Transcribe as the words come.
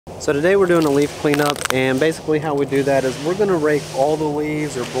So today we're doing a leaf cleanup, and basically how we do that is we're going to rake all the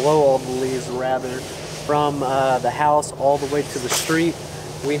leaves, or blow all the leaves rather, from the house all the way to the street.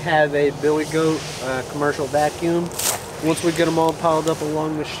 We have a Billy Goat commercial vacuum. Once we get them all piled up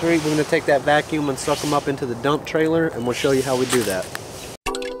along the street, we're going to take that vacuum and suck them up into the dump trailer, and we'll show you how we do that.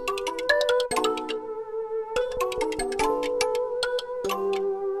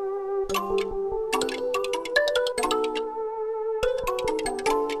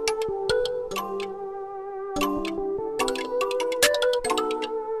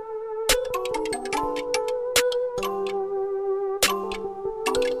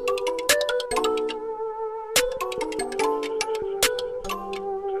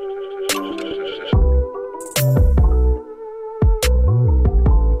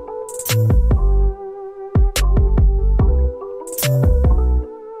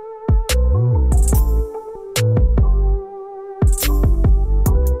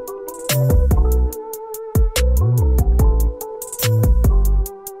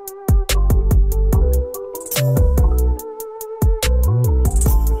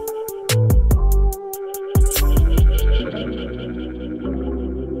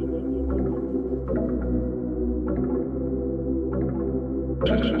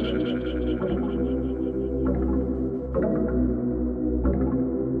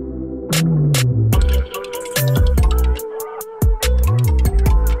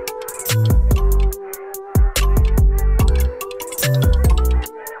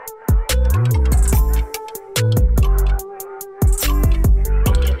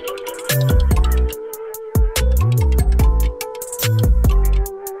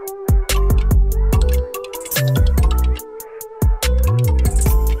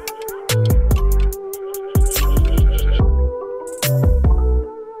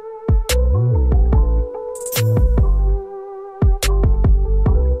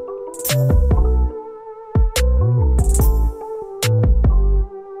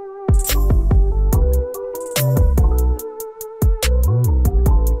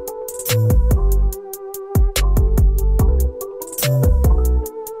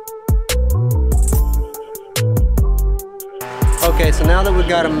 Okay, so now that we've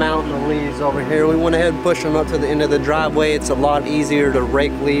got a mountain of leaves over here, we went ahead and pushed them up to the end of the driveway. It's a lot easier to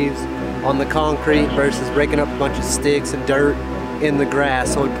rake leaves on the concrete versus raking up a bunch of sticks and dirt in the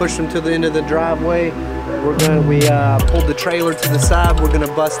grass. So we pushed them to the end of the driveway. We pulled the trailer to the side. We're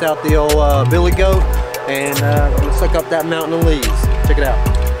gonna bust out the old Billy Goat and we're gonna suck up that mountain of leaves. Check it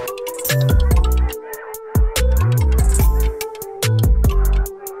out.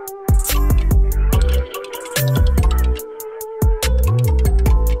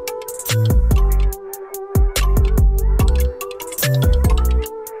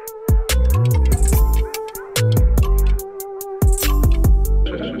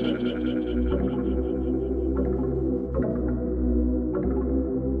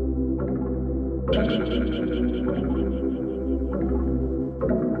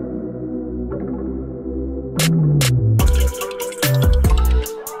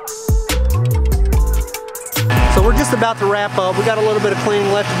 So we're just about to wrap up. We got a little bit of cleaning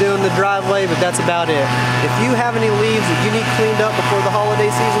left to do in the driveway, but that's about it. If you have any leaves that you need cleaned up before the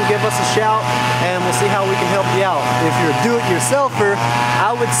holiday season, give us a shout and we'll see how we can help you out. If you're a do-it-yourselfer,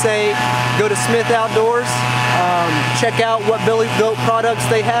 I would say go to Smith Outdoors, check out what Billy Goat products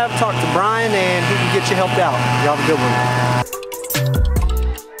they have, talk to Brian, and he can get you helped out. Y'all have a good one.